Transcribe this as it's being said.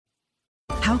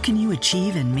How can you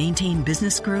achieve and maintain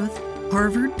business growth?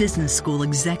 Harvard Business School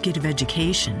Executive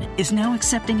Education is now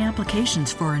accepting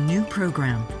applications for a new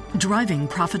program, Driving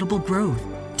Profitable Growth.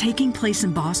 Taking place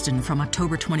in Boston from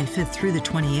October 25th through the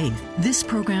 28th, this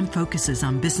program focuses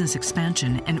on business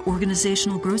expansion and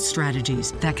organizational growth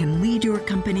strategies that can lead your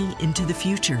company into the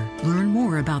future. Learn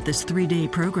more about this 3-day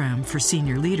program for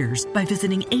senior leaders by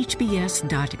visiting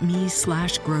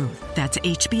hbs.me/growth. That's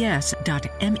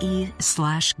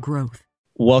hbs.me/growth.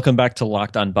 Welcome back to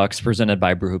Locked On Bucks, presented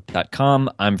by BrewHoop.com.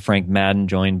 I'm Frank Madden,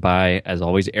 joined by, as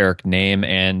always, Eric Name.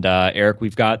 And Eric,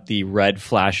 we've got the red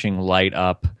flashing light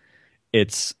up.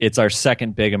 It's our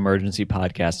second big emergency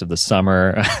podcast of the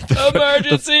summer.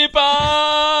 Emergency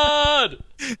pod!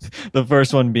 The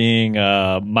first one being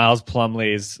Miles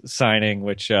Plumlee's signing,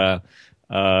 which well,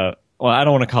 I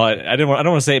don't want to call it. I don't want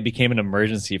to say it became an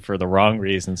emergency for the wrong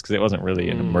reasons, because it wasn't really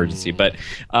an emergency. But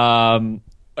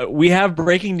we have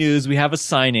breaking news. We have a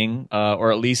signing,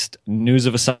 or at least news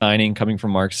of a signing coming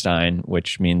from Mark Stein,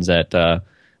 which means that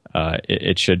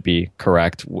it should be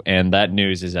correct. And that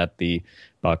news is that the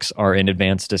Bucks are in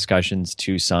advanced discussions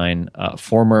to sign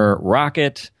former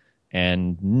Rocket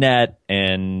and Net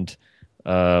and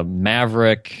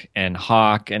Maverick and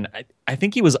Hawk, and I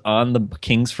think he was on the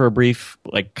Kings for a brief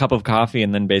cup of coffee,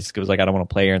 and then basically was like, I don't want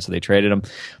to play here, and so they traded him.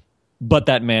 But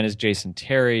that man is Jason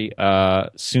Terry,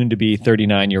 soon to be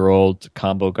 39-year-old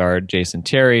combo guard Jason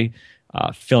Terry,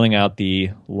 filling out the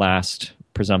last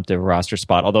presumptive roster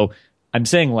spot. Although I'm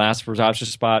saying last roster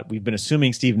spot, we've been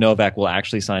assuming Steve Novak will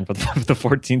actually sign for the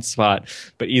 14th spot.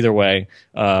 But either way,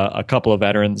 a couple of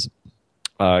veterans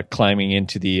climbing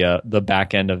into the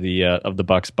back end of the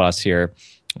Bucks bus here,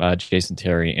 Jason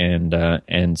Terry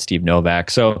and Steve Novak.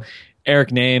 So,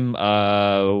 Eric Name,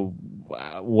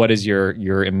 what is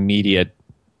your immediate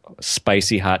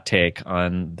spicy hot take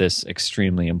on this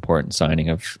extremely important signing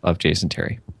of Jason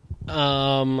Terry?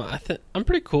 I'm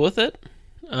pretty cool with it.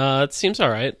 It seems all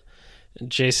right.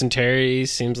 Jason Terry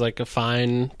seems like a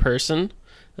fine person.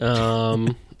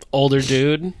 Older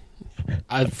dude.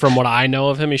 From what I know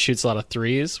of him, he shoots a lot of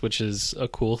threes, which is a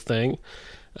cool thing.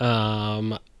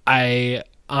 I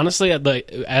honestly,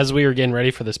 as we were getting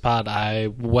ready for this pod, I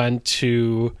went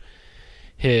to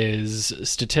his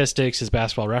statistics, his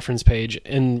basketball reference page,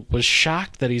 and was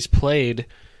shocked that he's played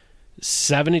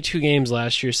 72 games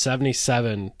last year,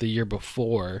 77 the year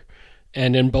before.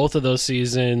 And in both of those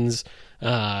seasons,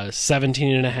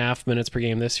 17 and a half minutes per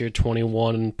game this year,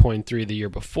 21.3 the year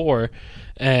before.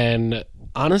 And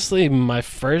honestly, my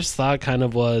first thought kind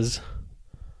of was,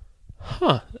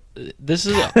 this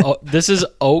is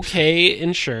okay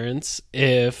insurance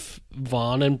if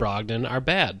Vaughn and Brogdon are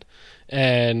bad.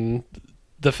 And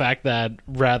the fact that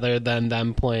rather than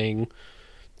them playing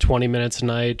 20 minutes a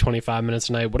night, 25 minutes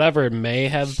a night, whatever it may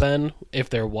have been, if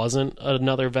there wasn't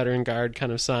another veteran guard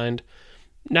kind of signed,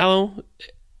 now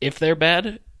if they're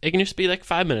bad, it can just be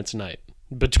 5 minutes a night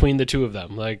between the two of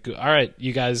them. All right,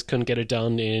 you guys couldn't get it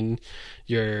done in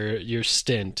your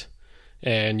stint,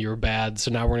 and you're bad, so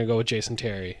now we're going to go with Jason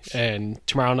Terry. And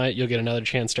tomorrow night, you'll get another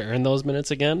chance to earn those minutes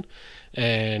again.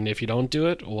 And if you don't do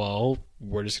it, well,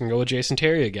 we're just going to go with Jason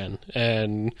Terry again.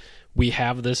 And we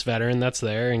have this veteran that's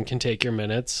there and can take your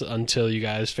minutes until you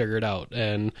guys figure it out.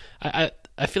 And I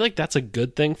feel like that's a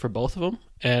good thing for both of them.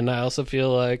 And I also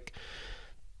feel like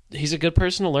he's a good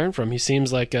person to learn from. He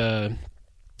seems like a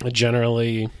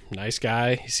generally nice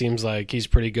guy. He seems like he's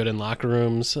pretty good in locker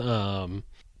rooms.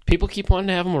 People keep wanting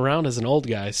to have him around as an old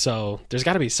guy, so there's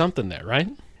got to be something there, right?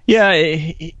 Yeah,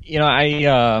 I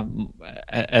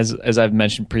as I've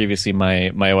mentioned previously,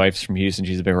 my wife's from Houston.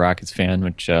 She's a big Rockets fan,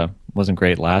 which wasn't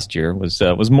great last year.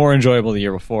 Was more enjoyable the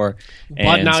year before.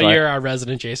 But now you're our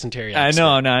resident Jason Terry expert.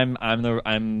 I know, and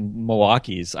I'm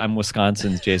Milwaukee's. I'm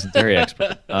Wisconsin's Jason Terry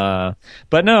expert.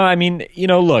 But no, I mean,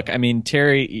 look,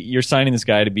 Terry, you're signing this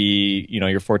guy to be,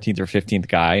 your 14th or 15th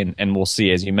guy, and we'll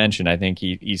see. As you mentioned, I think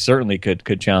he certainly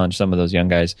could challenge some of those young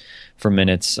guys for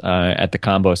minutes at the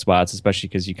combo spots, especially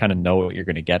because you kind of know what you're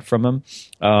going to get from him.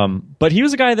 But he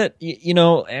was a guy that,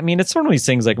 it's sort of these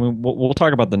things we'll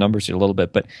talk about the numbers here a little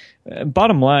bit, but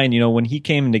bottom line, when he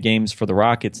came into games for the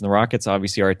Rockets, and the Rockets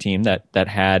obviously are a team that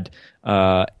had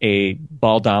a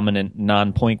ball-dominant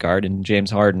non-point guard in James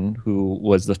Harden, who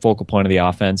was the focal point of the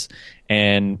offense,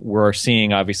 and we're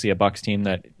seeing obviously a Bucks team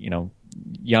that,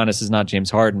 Giannis is not James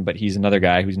Harden, but he's another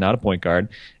guy who's not a point guard,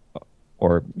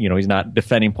 or he's not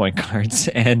defending point guards,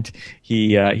 and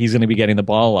he's going to be getting the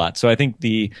ball a lot. So I think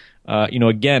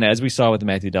again, as we saw with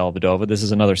Matthew Dellavedova, this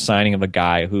is another signing of a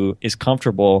guy who is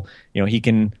comfortable. He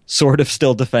can sort of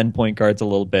still defend point guards a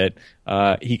little bit.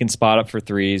 He can spot up for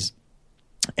threes.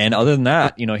 And other than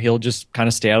that, he'll just kind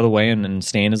of stay out of the way and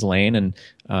stay in his lane.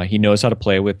 And he knows how to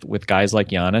play with guys like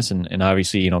Giannis. And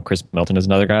obviously, Chris Middleton is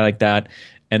another guy like that.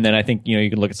 And then I think, you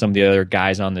can look at some of the other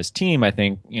guys on this team. I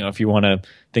think, if you want to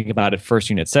think about it, first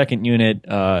unit, second unit,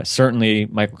 certainly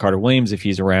Michael Carter-Williams, if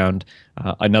he's around,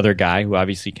 another guy who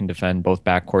obviously can defend both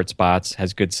backcourt spots,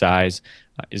 has good size,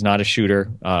 is not a shooter,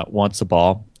 wants the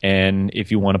ball. And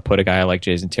if you want to put a guy like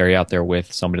Jason Terry out there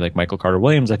with somebody like Michael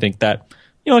Carter-Williams, I think that,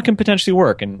 it can potentially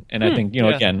work. And I think,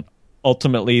 again,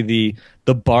 ultimately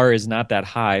the bar is not that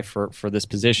high for this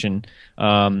position.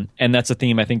 And that's a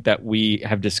theme I think that we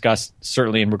have discussed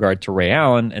certainly in regard to Ray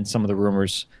Allen and some of the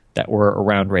rumors that were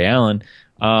around Ray Allen.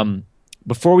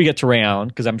 Before we get to Ray Allen,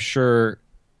 because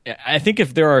I think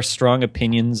if there are strong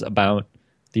opinions about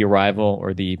the arrival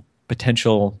or the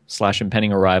potential /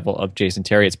 impending arrival of Jason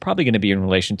Terry, it's probably going to be in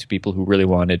relation to people who really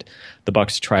wanted the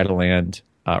Bucks to try to land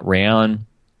Ray Allen.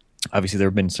 Obviously, there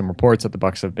have been some reports that the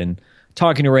Bucks have been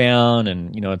talking to Ray Allen,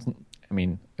 and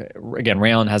again,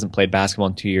 Ray Allen hasn't played basketball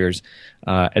in 2 years.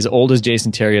 As old as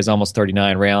Jason Terry is, almost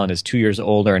 39, Ray Allen is 2 years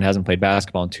older and hasn't played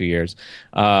basketball in 2 years.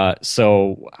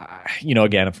 So,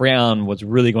 again, if Ray Allen was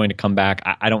really going to come back,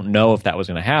 I don't know if that was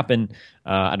going to happen.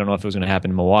 I don't know if it was going to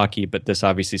happen in Milwaukee, but this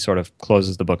obviously sort of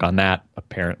closes the book on that,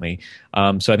 apparently.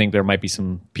 So I think there might be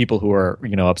some people who are,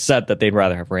 upset that they'd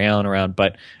rather have Ray Allen around.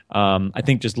 But I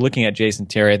think just looking at Jason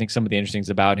Terry, I think some of the interesting things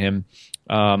about him,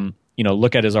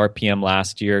 look at his RPM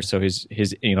last year. So his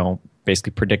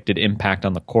basically predicted impact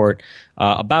on the court,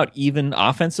 about even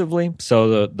offensively.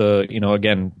 So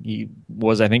again, he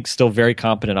was, I think, still very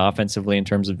competent offensively in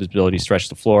terms of his ability to stretch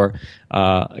the floor.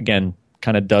 Again,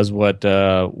 kind of does what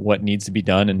needs to be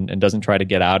done and doesn't try to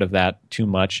get out of that too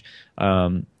much.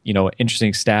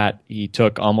 Interesting stat, he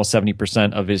took almost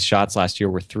 70% of his shots last year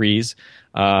were threes,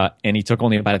 and he took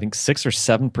only about, I think, 6 or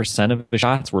 7% of his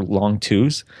shots were long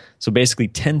twos. So basically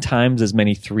 10 times as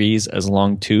many threes as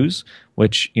long twos,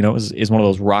 which, is one of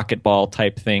those rocket ball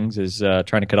type things, is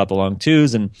trying to cut out the long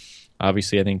twos. And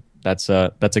obviously, I think that's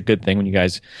a good thing when you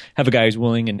guys have a guy who's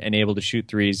willing and able to shoot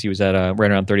threes. He was at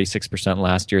right around 36%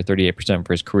 last year, 38%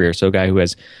 for his career. So a guy who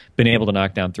has been able to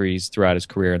knock down threes throughout his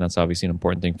career, and that's obviously an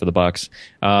important thing for the Bucks.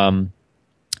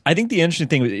 I think the interesting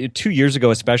thing, 2 years ago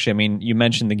especially, you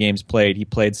mentioned the games played. He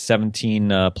played 17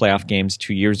 playoff games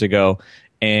 2 years ago.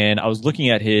 And I was looking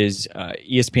at his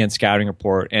ESPN scouting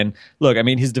report, and look,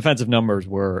 his defensive numbers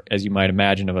were, as you might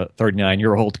imagine, of a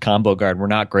 39-year-old combo guard, were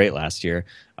not great last year.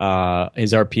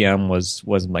 His RPM was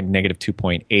like negative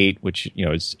 2.8, which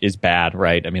is bad,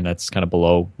 right? That's kind of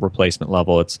below replacement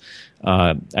level. It's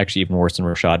actually even worse than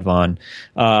Rashad Vaughn.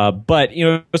 But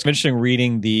it was interesting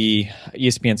reading the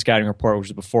ESPN scouting report, which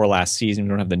was before last season. We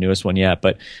don't have the newest one yet,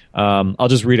 but I'll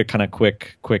just read a kind of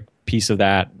quick piece of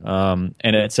that.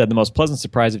 And it said the most pleasant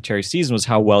surprise of Terry's season was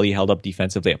how well he held up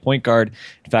defensively at point guard.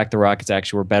 In fact, the Rockets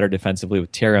actually were better defensively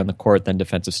with Terry on the court than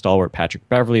defensive stalwart Patrick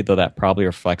Beverley, though that probably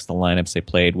reflects the lineups they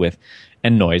played with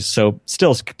and noise. So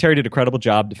still, Terry did a credible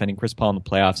job defending Chris Paul in the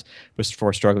playoffs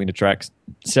before struggling to track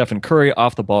Stephen Curry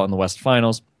off the ball in the West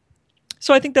Finals.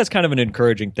 So I think that's kind of an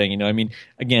encouraging thing.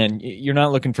 Again, you're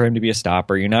not looking for him to be a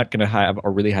stopper. You're not going to have a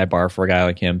really high bar for a guy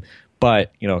like him.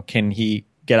 But, can he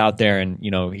get out there and,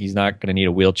 he's not going to need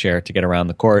a wheelchair to get around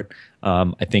the court.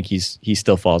 I think he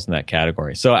still falls in that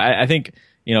category. So I think,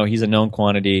 he's a known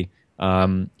quantity.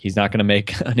 He's not going to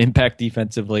make an impact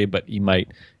defensively, but he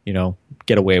might,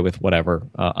 get away with whatever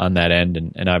on that end.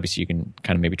 And obviously you can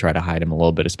kind of maybe try to hide him a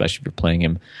little bit, especially if you're playing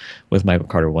him with Michael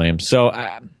Carter-Williams. So,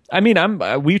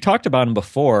 we talked about him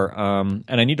before, and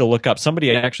I need to look up.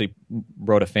 Somebody actually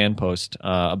wrote a fan post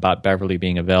about Beverley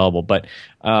being available. But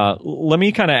let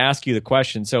me kind of ask you the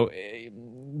question. So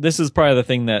this is probably the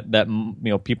thing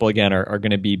that people again are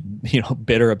going to be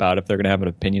bitter about if they're going to have an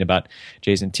opinion about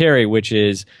Jason Terry, which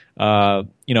is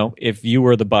if you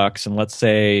were the Bucks and let's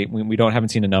say haven't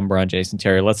seen a number on Jason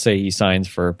Terry. Let's say he signs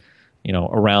for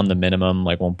around the minimum,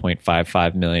 like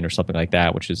 $1.55 million or something like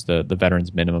that, which is the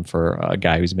veterans minimum for a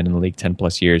guy who's been in the league 10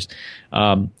 plus years.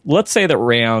 Let's say that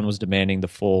Ray Allen was demanding the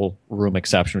full room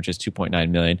exception, which is $2.9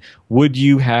 million. Would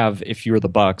you have, if you were the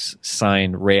Bucks,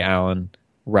 signed Ray Allen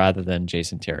rather than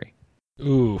Jason Terry?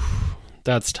 Ooh,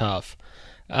 that's tough.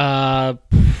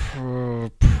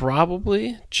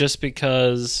 Probably, just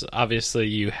because obviously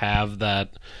you have the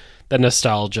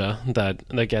nostalgia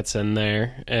that gets in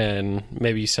there, and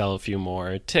maybe you sell a few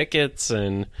more tickets,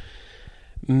 and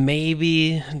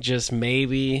maybe, just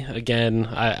maybe, again,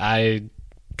 I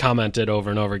commented over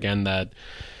and over again that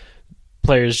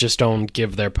players just don't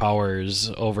give their powers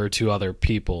over to other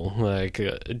people. Like,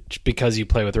 because you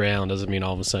play with Ray Allen doesn't mean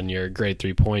all of a sudden you're a great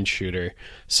 3-point shooter.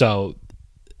 So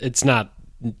it's not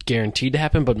guaranteed to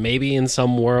happen, but maybe in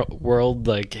some world,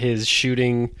 like his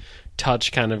shooting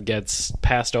touch kind of gets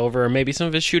passed over, or maybe some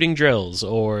of his shooting drills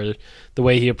or the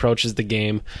way he approaches the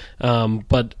game.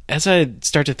 But as I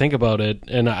start to think about it,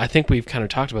 and I think we've kind of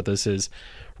talked about this, is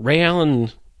Ray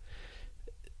Allen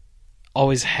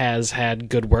always has had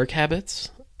good work habits,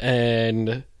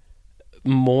 and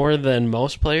more than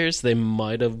most players, they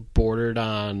might have bordered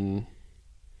on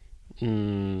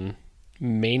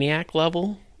maniac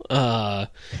level. That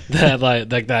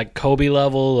like that Kobe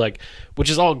level, like, which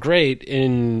is all great,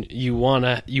 and you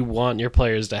want your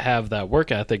players to have that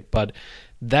work ethic, but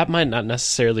that might not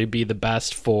necessarily be the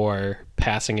best for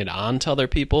passing it on to other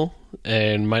people,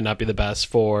 and might not be the best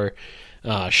for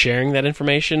sharing that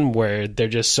information, where they're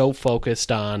just so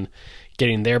focused on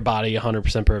getting their body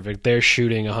 100% perfect, their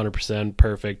shooting 100%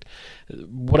 perfect,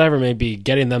 whatever it may be,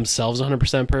 getting themselves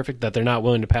 100% perfect, that they're not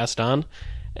willing to pass it on.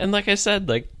 And like I said,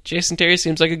 like, Jason Terry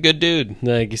seems like a good dude.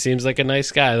 Like, he seems like a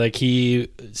nice guy. Like, he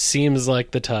seems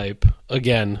like the type.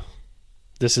 Again,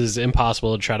 this is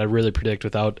impossible to try to really predict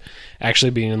without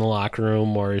actually being in the locker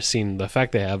room or seeing the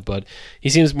effect they have, but he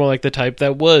seems more like the type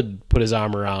that would put his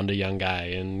arm around a young guy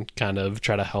and kind of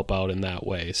try to help out in that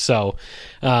way. So,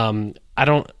 I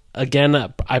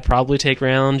probably take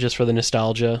Ray Allen just for the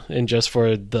nostalgia and just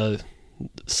for the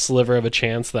sliver of a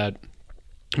chance that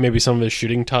maybe some of his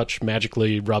shooting touch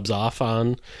magically rubs off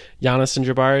on Giannis and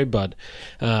Jabari, but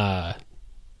I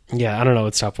don't know.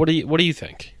 It's tough. What do you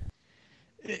think?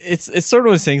 It's sort of one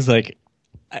of those things, like,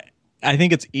 I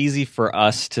think it's easy for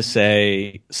us to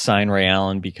say sign Ray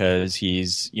Allen because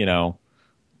he's,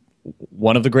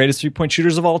 one of the greatest 3-point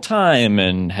shooters of all time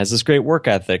and has this great work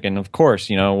ethic. And of course,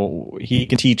 he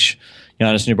can teach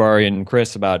Giannis, Jabari, and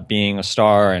Chris about being a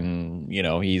star, and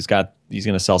he's going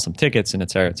to sell some tickets, and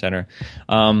et cetera, et cetera.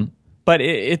 But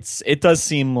it does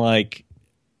seem like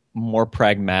more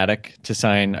pragmatic to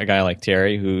sign a guy like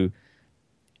Terry, who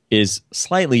is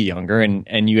slightly younger,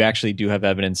 and you actually do have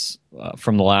evidence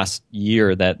from the last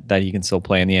year that he can still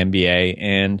play in the NBA.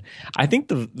 And I think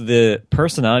the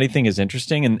personality thing is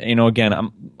interesting. And again,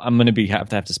 I'm going to have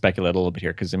to speculate a little bit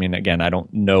here, because again, I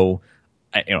don't know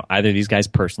either of these guys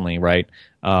personally, right?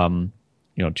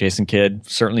 Jason Kidd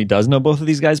certainly does know both of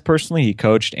these guys personally. He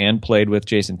coached and played with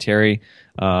Jason Terry,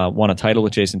 won a title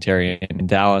with Jason Terry in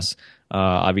Dallas.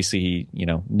 Obviously, he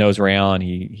knows Ray Allen.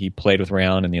 He played with Ray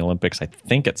Allen in the Olympics, I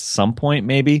think, at some point,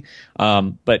 maybe.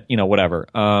 But whatever.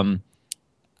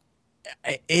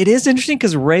 It is interesting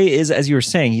because Ray is, as you were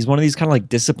saying, he's one of these kind of like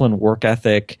disciplined work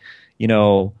ethic,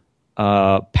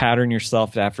 pattern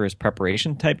yourself after his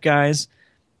preparation type guys.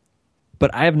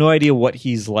 But I have no idea what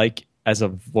he's like as a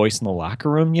voice in the locker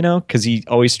room, because he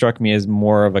always struck me as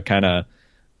more of a kind of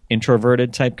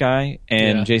introverted type guy,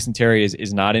 and yeah. Jason Terry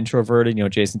is not introverted.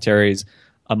 Jason Terry's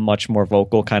a much more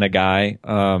vocal kind of guy,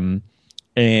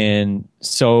 and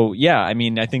so I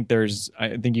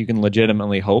think you can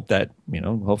legitimately hope that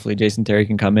hopefully Jason Terry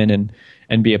can come in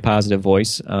and be a positive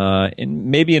voice, and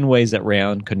maybe in ways that Ray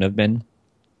Allen couldn't have been.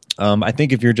 I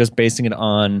think if you're just basing it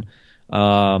on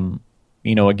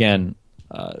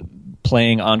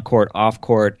playing on court, off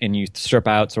court, and you strip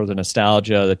out sort of the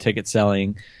nostalgia, the ticket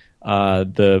selling,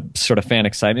 the sort of fan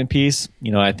excitement piece,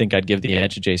 I think I'd give the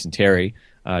edge to Jason Terry,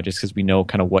 just because we know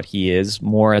kind of what he is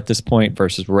more at this point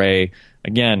versus Ray.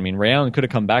 Again, Ray Allen could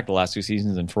have come back the last 2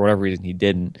 seasons, and for whatever reason he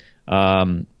didn't.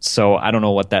 So I don't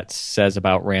know what that says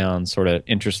about Ray Allen's sort of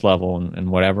interest level and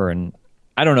whatever. And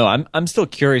I don't know. I'm still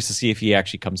curious to see if he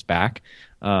actually comes back.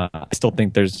 I still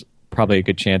think there's probably a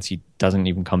good chance he doesn't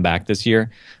even come back this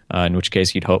year, in which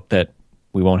case you'd hope that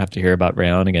we won't have to hear about Ray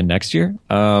Allen again next year.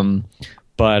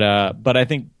 But I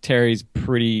think Terry's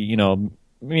pretty, I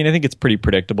think it's pretty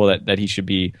predictable that he should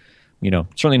be,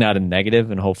 certainly not a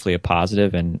negative and hopefully a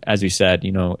positive. And as we said,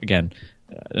 again,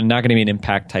 not going to be an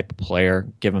impact type of player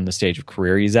given the stage of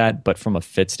career he's at, but from a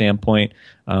fit standpoint,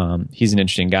 he's an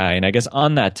interesting guy. And I guess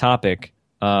on that topic,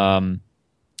 when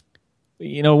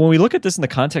we look at this in the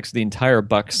context of the entire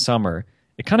Bucks summer,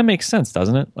 it kind of makes sense,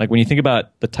 doesn't it? Like when you think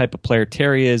about the type of player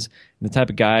Terry is and the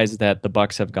type of guys that the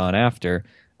Bucks have gone after,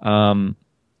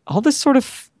 all this sort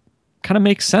of kind of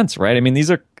makes sense, right?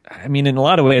 These are, in a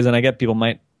lot of ways, and I get people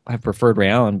might have preferred Ray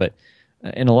Allen, but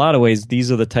in a lot of ways,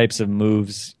 these are the types of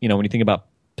moves, when you think about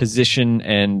position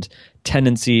and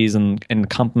tendencies and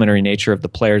complementary nature of the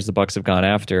players the Bucks have gone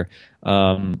after,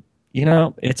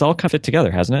 it's all kind of fit together,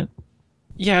 hasn't it?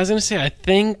 Yeah, I was going to say, I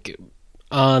think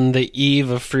on the eve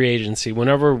of free agency,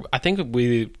 I think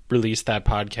we released that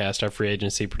podcast, our free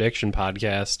agency prediction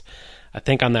podcast, I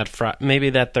think on that maybe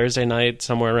that Thursday night,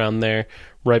 somewhere around there,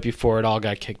 right before it all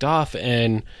got kicked off,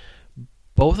 and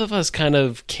both of us kind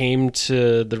of came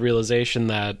to the realization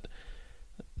that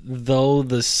though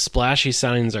the splashy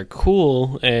signings are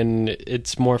cool and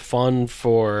it's more fun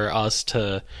for us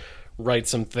to write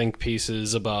some think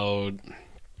pieces about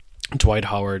Dwight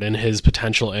Howard and his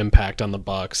potential impact on the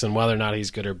Bucks and whether or not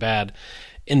he's good or bad,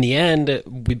 in the end,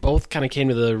 we both kind of came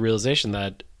to the realization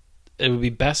that it would be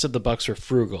best if the Bucks were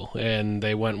frugal and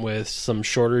they went with some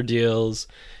shorter deals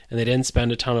and they didn't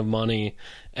spend a ton of money.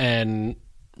 And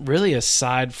really,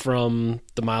 aside from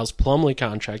the Miles Plumlee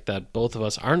contract that both of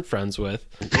us aren't friends with,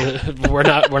 we're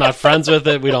not friends with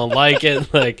it. We don't like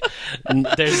it. Like,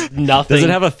 there's nothing. Does it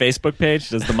have a Facebook page?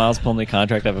 Does the Miles Plumlee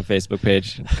contract have a Facebook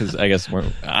page? Because I guess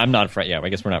I'm not friend. Yeah, I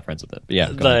guess we're not friends with it. But yeah,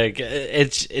 like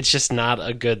it's just not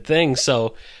a good thing.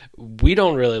 So we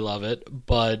don't really love it.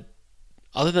 But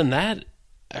other than that,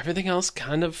 everything else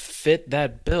kind of fit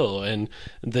that bill. And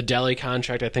the Delly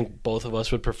contract, I think both of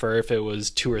us would prefer if it was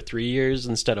 2 or 3 years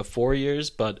instead of 4 years.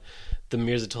 But the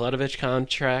Mirza Teletovic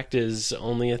contract is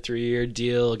only a 3-year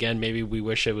deal. Again, maybe we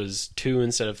wish it was 2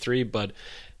 instead of 3, but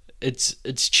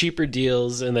it's cheaper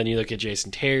deals. And then you look at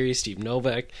Jason Terry, Steve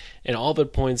Novak, and all of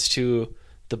it points to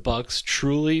the Bucks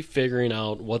truly figuring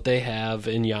out what they have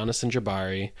in Giannis and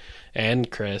Jabari and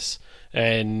Chris,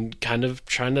 and kind of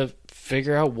trying to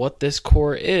figure out what this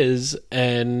core is,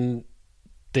 and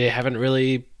they haven't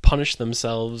really punished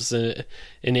themselves in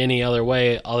any other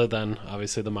way other than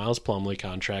obviously the Miles Plumlee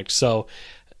contract. So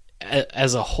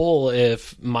as a whole,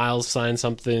 if Miles signs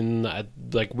something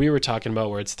like we were talking about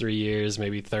where it's 3 years,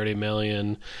 maybe $30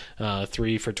 million,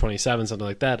 3 for 27, something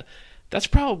like that, that's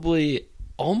probably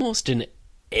almost an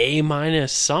A-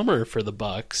 summer for the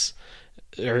Bucks,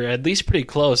 or at least pretty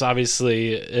close.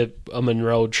 Obviously, a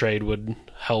Monroe trade would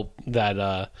help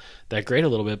that grade a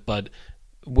little bit, but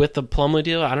with the Plumlee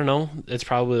deal, I don't know, it's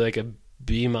probably like a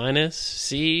B-,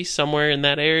 C, somewhere in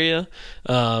that area.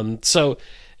 So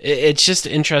it's just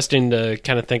interesting to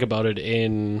kind of think about it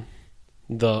in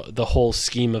the whole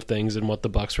scheme of things and what the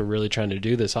Bucks were really trying to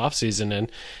do this offseason.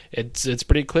 And it's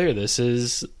pretty clear this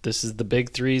is the Big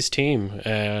Three's team,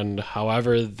 and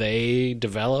however they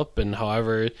develop and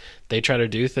however they try to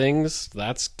do things,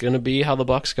 that's going to be how the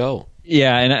Bucks go.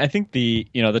 Yeah, and I think the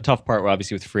tough part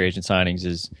obviously with free agent signings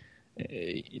is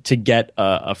to get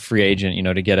a free agent,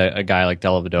 to get a guy like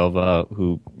Dellavedova,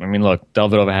 who, I mean, look,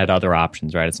 Dellavedova had other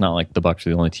options, right? It's not like the Bucks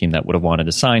were the only team that would have wanted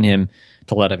to sign him.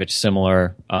 Teletovic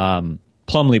similar.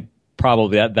 Plumlee,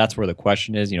 probably that's where the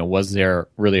question is. Was there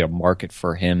really a market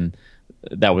for him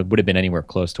that would have been anywhere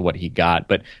close to what he got?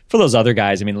 But for those other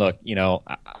guys, I mean, look,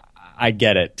 I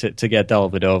get it. To get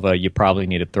Dellavedova, you probably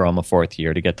need to throw him a 4th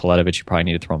year. To get Teletovic, you probably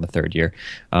need to throw him a 3rd year.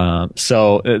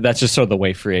 So that's just sort of the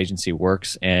way free agency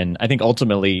works. And I think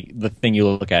ultimately the thing you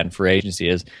look at in free agency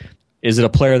is it a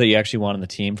player that you actually want on the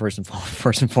team first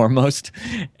and foremost?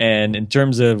 And in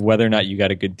terms of whether or not you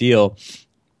got a good deal,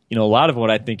 a lot of what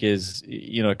I think is,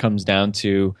 it comes down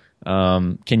to,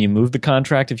 can you move the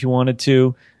contract if you wanted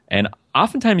to? And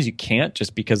oftentimes you can't,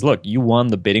 just because, look, you won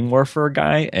the bidding war for a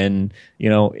guy. And,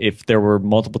 if there were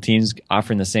multiple teams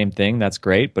offering the same thing, that's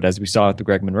great. But as we saw with the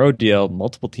Greg Monroe deal,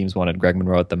 multiple teams wanted Greg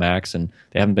Monroe at the max, and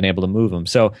they haven't been able to move him.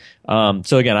 So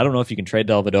again, I don't know if you can trade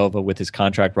Dellavedova with his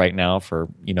contract right now for,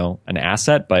 an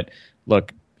asset. But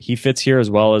look, he fits here as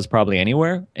well as probably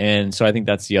anywhere. And so I think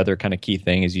that's the other kind of key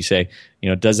thing is you say,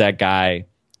 does that guy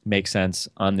make sense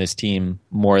on this team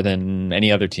more than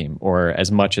any other team or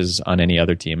as much as on any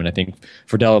other team? And I think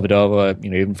for Dellavedova,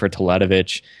 even for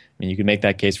Teletovic, I mean, you can make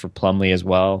that case for Plumlee as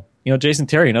well. Jason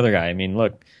Terry, another guy. I mean,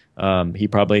 look, he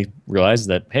probably realizes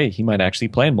that, hey, he might actually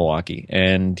play in Milwaukee,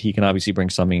 and he can obviously bring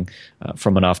something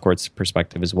from an off-court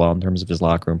perspective as well in terms of his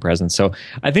locker room presence. So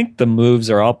I think the moves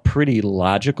are all pretty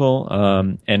logical.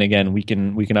 And again, we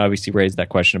can obviously raise that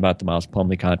question about the Miles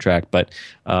Plumlee contract, but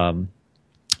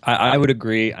I would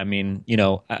agree. I mean,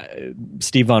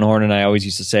 Steve Von Horn and I always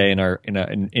used to say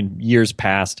in years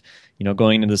past,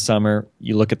 going into the summer,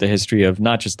 you look at the history of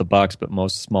not just the Bucks, but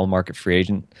most small market free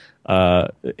agent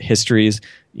histories,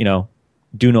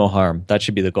 do no harm. That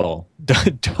should be the goal.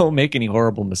 Don't make any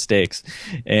horrible mistakes.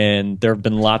 And there have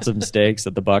been lots of mistakes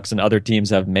that the Bucks and other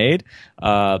teams have made.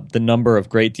 The number of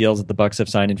great deals that the Bucks have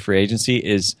signed in free agency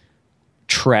is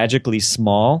tragically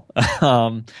small.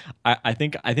 I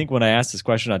think when I asked this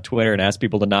question on Twitter and asked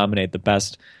people to nominate the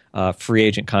best free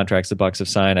agent contracts the Bucks have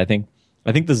signed, I think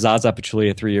the Zaza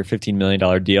Pachulia 3-year, $15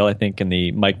 million deal. I think in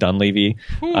the Mike Dunleavy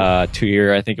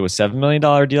 2-year, I think it was $7 million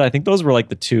deal. I think those were like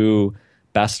the two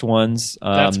best ones.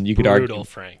 That's you could brutal, argue,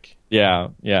 Frank. Yeah.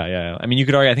 I mean, you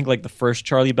could argue. I think like the first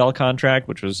Charlie Bell contract,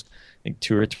 which was I think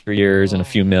 2 or 3 years and a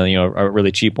few million, a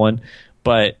really cheap one,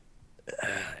 but.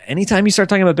 Anytime you start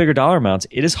talking about bigger dollar amounts,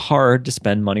 it is hard to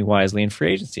spend money wisely in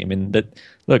free agency. I mean,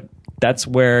 that's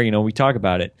where we talk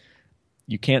about it.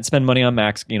 you can't spend money on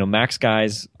max. Max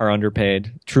guys are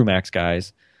underpaid. True max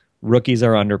guys, rookies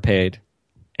are underpaid,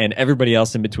 and everybody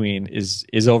else in between is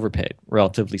overpaid,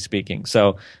 relatively speaking.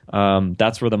 So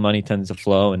that's where the money tends to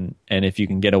flow. And if you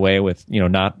can get away with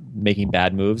not making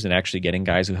bad moves and actually getting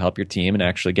guys who help your team and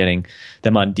actually getting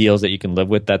them on deals that you can live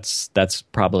with, that's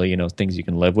probably things you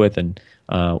can live with. And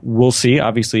we'll see,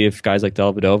 obviously, if guys like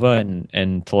Dellavedova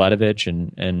and Teletovic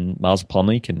and Miles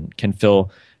Plumlee can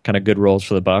fill kind of good roles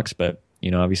for the Bucks. But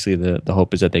obviously the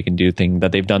hope is that they can do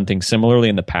that they've done things similarly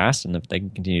in the past, and if they can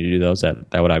continue to do those, that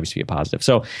would obviously be a positive.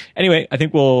 So anyway, I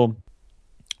think we'll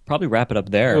probably wrap it up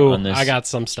there. Ooh, on this. I got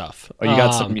some stuff. Oh, you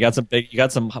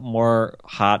got some more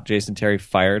hot Jason Terry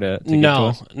fire to get to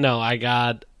us? No, I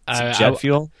got some jet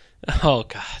fuel. Oh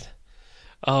God.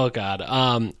 I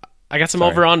got some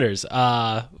over-unders.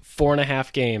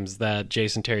 4.5 games that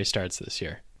Jason Terry starts this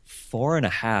year.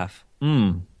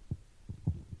 4.5.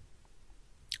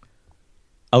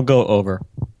 I'll go over.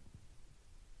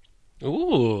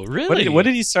 Ooh, really? What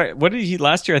did he start? What did he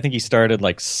last year? I think he started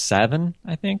like 7.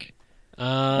 I think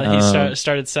he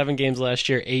started 7 games last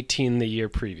year, 18 the year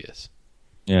previous.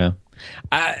 Yeah,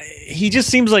 he just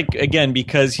seems like, again,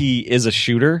 because he is a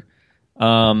shooter.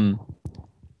 Like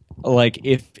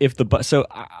I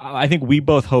think we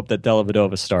both hope that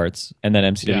Dellavedova starts and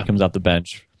then MCW comes off the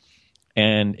bench,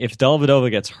 and if Dellavedova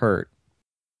gets hurt,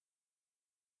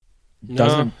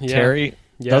 doesn't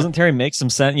Terry make some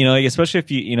sense? Especially if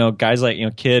guys like guys like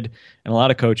and a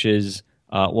lot of coaches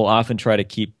will often try to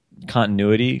keep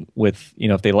continuity with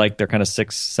if they like their kind of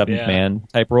 6th, 7th man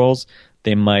type roles,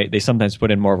 they sometimes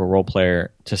put in more of a role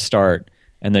player to start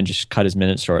and then just cut his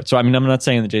minutes short. So, I mean, I'm not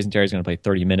saying that Jason Terry's going to play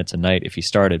 30 minutes a night if he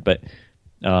started, but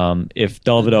if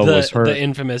Dellavedova was hurt... The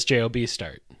infamous JOB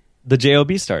start. The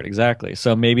JOB start, exactly.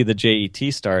 So maybe the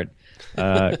JET start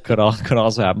could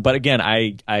also happen. But again,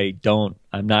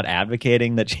 I'm not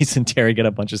advocating that Jason Terry get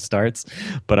a bunch of starts,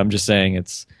 but I'm just saying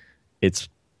it's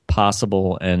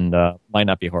possible and might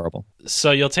not be horrible. So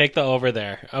you'll take the over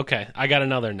there. Okay, I got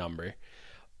another number.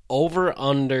 Over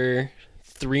under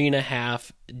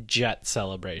 3.5 Jet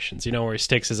celebrations. Where he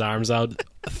sticks his arms out.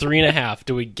 3.5.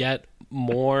 Do we get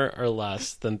more or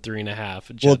less than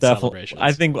 3.5 Jet celebrations?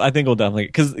 I think we'll definitely,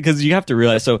 because you have to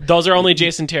realize. So those are only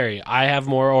Jason Terry. I have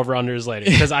more over unders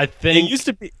later because I think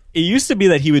it used to be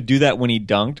that he would do that when he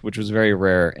dunked, which was very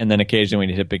rare, and then occasionally when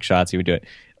he hit big shots, he would do it.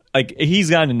 Like, he's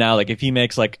gotten to now, like, if he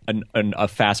makes like a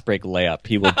fast break layup,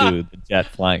 he will do the jet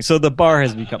flying. So the bar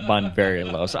has gone very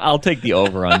low. So I'll take the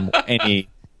over on any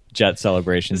Jet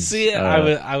celebrations. See,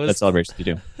 I was Jet celebrations you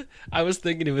do. I was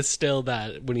thinking it was still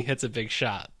that when he hits a big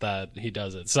shot that he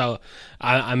does it. So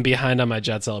I'm behind on my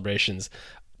Jet celebrations.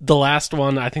 The last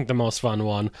one, I think the most fun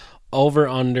one, over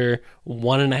under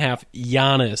 1.5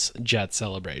 Giannis Jet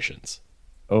celebrations.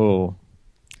 Oh,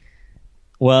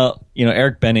 well,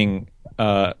 Eric Benning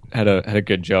had a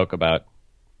good joke about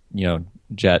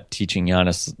Jet teaching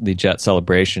Giannis the Jet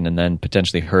celebration and then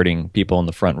potentially hurting people in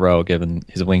the front row, given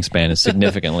his wingspan is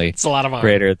significantly it's a lot of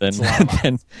greater than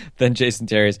Jason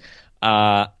Terry's.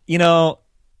 Because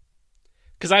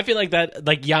I feel like that,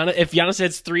 like if Giannis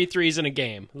hits 3 threes in a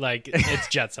game, like it's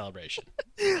Jet celebration.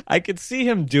 I could see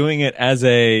him doing it as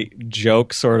a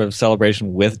joke sort of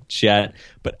celebration with Jet,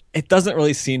 but it doesn't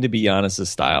really seem to be Giannis's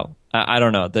style. I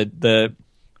don't know.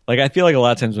 I feel like a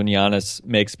lot of times when Giannis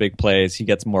makes big plays, he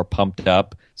gets more pumped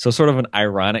up. So sort of an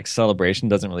ironic celebration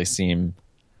doesn't really seem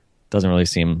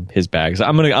his bag. So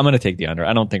I'm gonna take the under.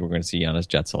 I don't think we're gonna see Giannis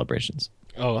Jet celebrations.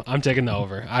 Oh, I'm taking the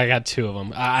over. I got 2 of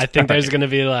them. I think there's gonna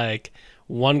be like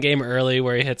one game early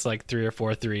where he hits like 3 or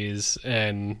 4 threes,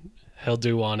 and he'll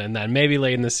do one, and then maybe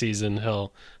late in the season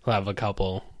he'll have a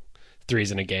couple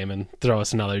threes in a game and throw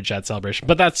us another Jet celebration.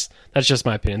 But that's just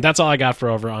my opinion. That's all I got for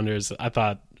over unders. I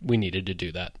thought we needed to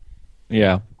do that.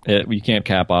 Yeah, you can't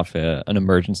cap off an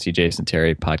emergency Jason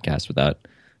Terry podcast without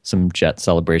some Jet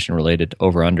celebration related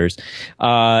over unders.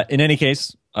 In any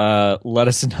case, let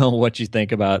us know what you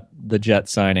think about the Jet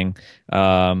signing.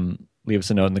 Leave us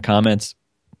a note in the comments.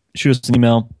 Shoot us an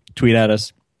email. Tweet at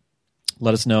us.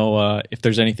 Let us know if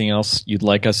there's anything else you'd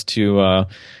like us to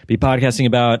be podcasting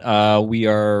about. We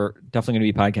are definitely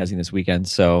going to be podcasting this weekend,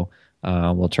 so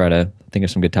we'll try to think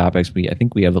of some good topics. I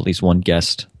think we have at least one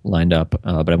guest lined up,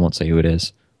 but I won't say who it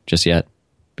is just yet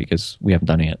because we haven't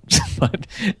done it yet. But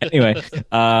anyway,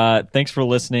 thanks for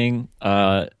listening.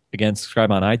 Again,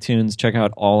 subscribe on iTunes. Check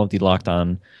out all of the Locked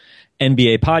On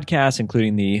NBA podcasts,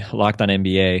 including the Locked On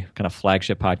NBA kind of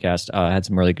flagship podcast. Had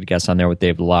some really good guests on there with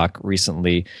David Locke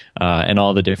recently, and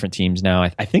all the different teams now.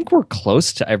 I think we're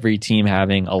close to every team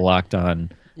having a Locked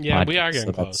On podcast. We are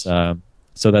getting close.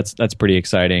 So that's pretty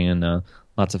exciting, and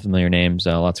Lots of familiar names,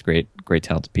 lots of great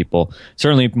talented people.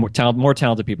 Certainly more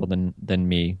talented people than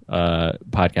me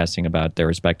podcasting about their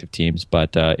respective teams.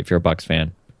 But if you're a Bucks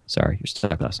fan, sorry, you're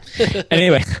stuck with us.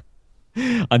 Anyway,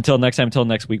 until next time, until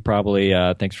next week, probably.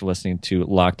 Thanks for listening to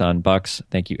Locked On Bucks.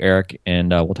 Thank you, Eric, and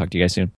we'll talk to you guys soon.